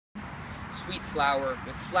sweet flower,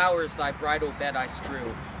 with flowers thy bridal bed I strew.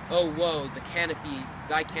 O woe,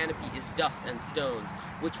 thy canopy is dust and stones,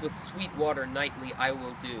 which with sweet water nightly I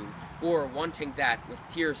will dew, or, wanting that, with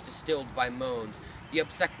tears distilled by moans, the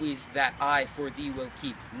obsequies that I for thee will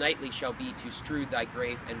keep, nightly shall be to strew thy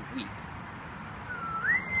grave and weep.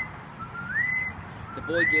 The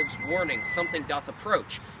boy gives warning, something doth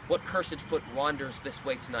approach. What cursed foot wanders this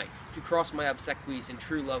way tonight, to cross my obsequies in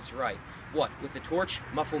true love's right? What, with the torch,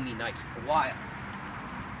 muffle me, night, a while.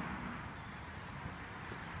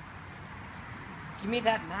 Give me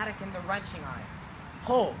that mattock and the wrenching iron.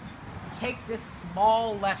 Hold, take this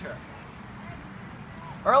small letter.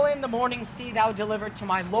 Early in the morning see thou deliver to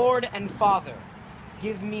my lord and father.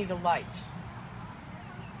 Give me the light.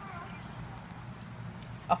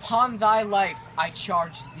 Upon thy life I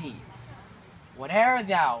charge thee. Whate'er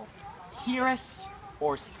thou hearest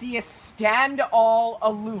or seest, stand all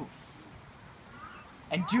aloof.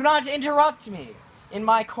 And do not interrupt me in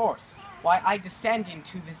my course, while I descend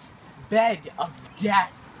into this bed of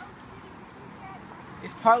death.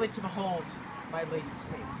 Is partly to behold my lady's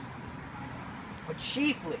face, but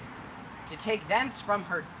chiefly to take thence from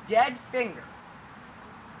her dead finger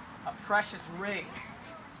a precious ring,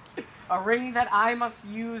 a ring that I must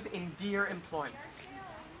use in dear employment.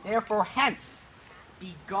 Therefore hence,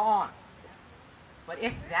 be gone. But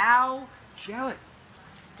if thou, jealous,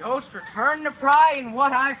 dost return to pry in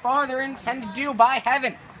what I farther intend to do, by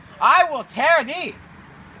heaven, I will tear thee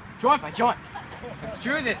joint by joint, and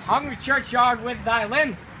strew this hungry churchyard with thy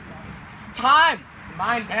limbs. Time,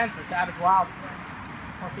 mine to answer, savage wild,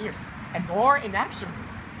 more fierce, and more inexorable,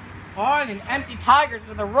 far than empty tigers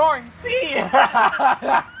of the roaring sea.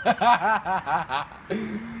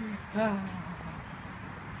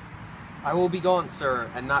 I will be gone,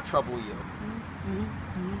 sir, and not trouble you.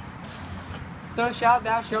 So shalt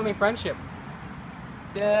thou show me friendship.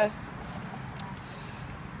 You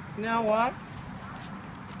know what?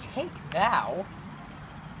 Take thou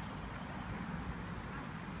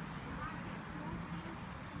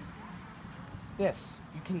this.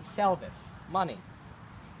 You can sell this. Money.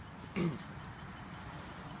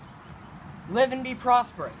 Live and be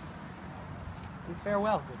prosperous. And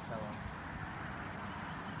farewell, good fellow.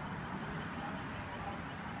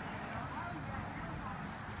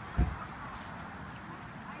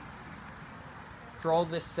 For all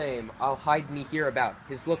this same, I'll hide me hereabout.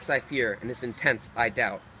 His looks I fear, and his intents I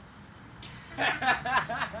doubt.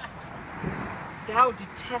 Thou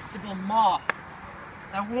detestable maw,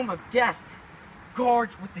 thou womb of death,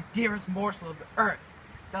 gorged with the dearest morsel of the earth,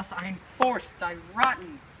 thus I enforce thy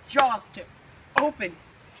rotten jaws to open,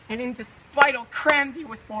 and into spittle cram thee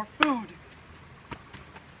with more food.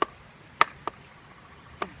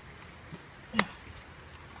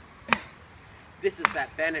 This is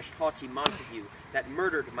that banished haughty Montague that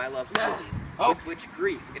murdered my love's cousin, with which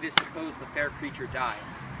grief it is supposed the fair creature died,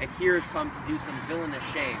 and here is come to do some villainous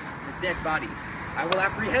shame, the dead bodies. I will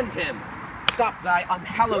apprehend him. Stop thy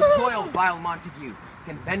unhallowed toil, vile Montague.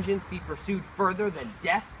 Can vengeance be pursued further than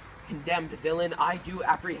death? Condemned villain, I do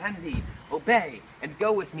apprehend thee. Obey, and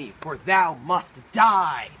go with me, for thou must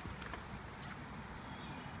die.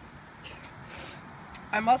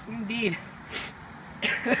 I must indeed.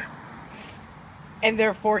 And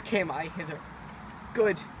therefore came I hither.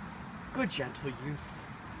 Good gentle youth.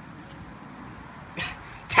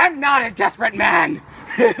 Tempt not a desperate man!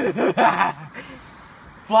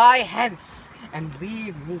 Fly hence, and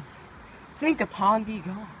leave me. Think upon thee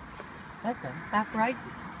gone. Let them affright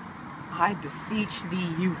thee. I beseech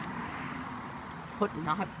thee, youth, put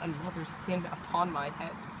not another sin upon my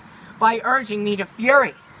head, by urging me to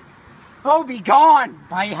fury. Oh, be gone,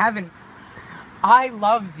 by heaven! I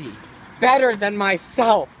love thee better than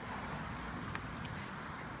myself.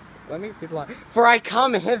 Let me see the line. For I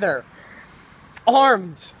come hither,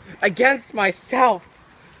 armed against myself.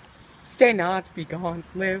 Stay not, be gone,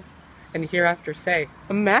 live, and hereafter say,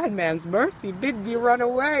 a madman's mercy bid thee run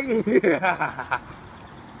away.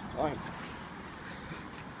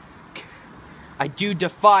 I do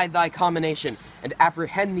defy thy commination, and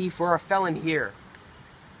apprehend thee for a felon here.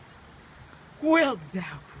 Wilt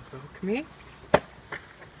thou provoke me?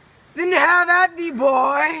 Then have at thee,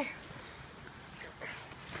 boy!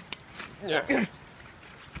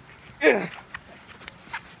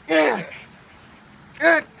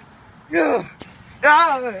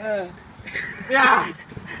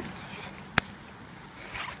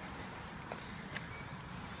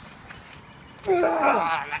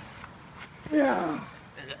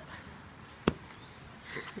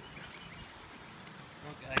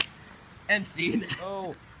 End scene.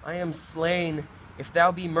 Oh, I am slain. If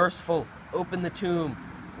thou be merciful, open the tomb.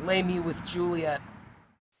 Lay me with Juliet.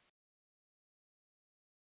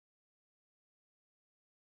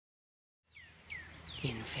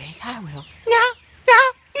 In faith, I will. No, no,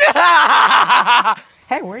 no!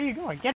 Hey, where are you going? Get